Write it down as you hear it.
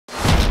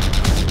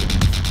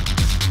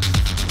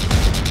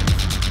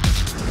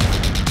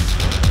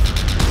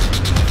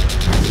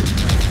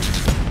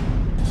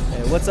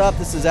What's up?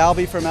 This is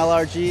Albie from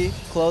LRG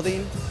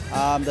Clothing.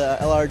 I'm the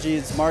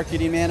LRG's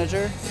marketing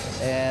manager,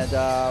 and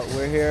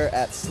we're here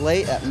at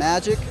S.L.A.T.E. at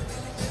Magic,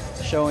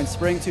 showing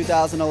Spring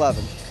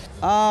 2011.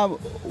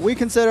 We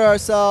consider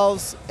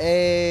ourselves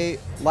a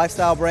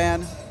lifestyle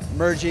brand,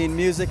 merging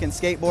music and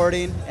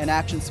skateboarding and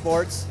action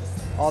sports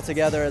all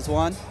together as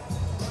one.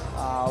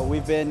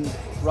 We've been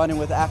running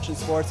with action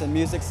sports and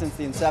music since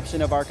the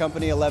inception of our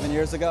company 11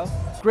 years ago.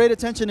 Great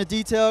attention to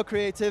detail,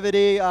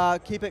 creativity,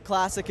 keep it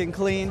classic and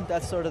clean.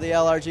 That's sort of the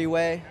LRG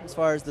way as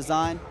far as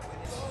design.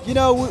 You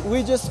know,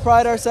 we just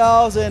pride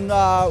ourselves in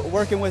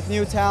working with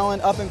new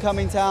talent,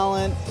 up-and-coming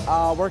talent,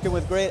 working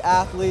with great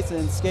athletes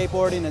in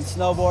skateboarding and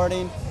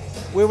snowboarding.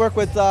 We work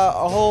with a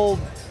whole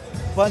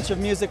bunch of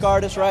music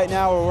artists right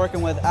now. We're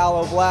working with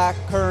Aloe Blacc,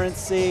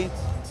 Currency.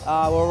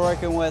 We're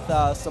working with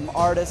some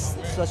artists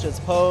such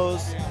as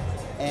Pose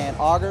and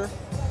Auger.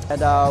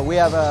 And we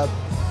have a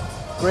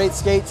great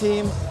skate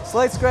team.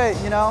 S.L.A.T.E.'s great,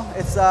 you know.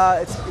 It's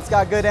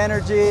got good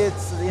energy.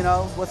 It's, you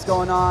know, what's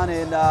going on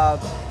in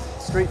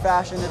street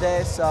fashion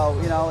today. So,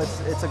 you know,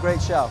 it's a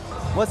great show.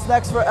 What's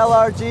next for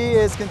LRG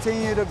is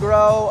continue to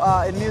grow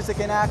in music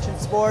and action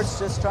sports.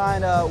 Just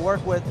trying to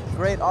work with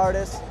great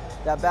artists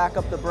that back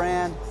up the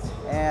brand,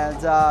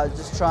 and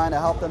just trying to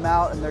help them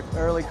out in their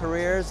early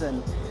careers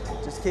and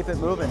just keep it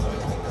moving.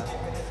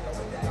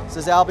 This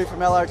is Albie from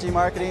LRG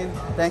Marketing.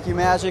 Thank you,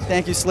 Magic.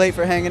 Thank you, S.L.A.T.E.,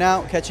 for hanging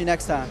out. Catch you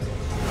next time.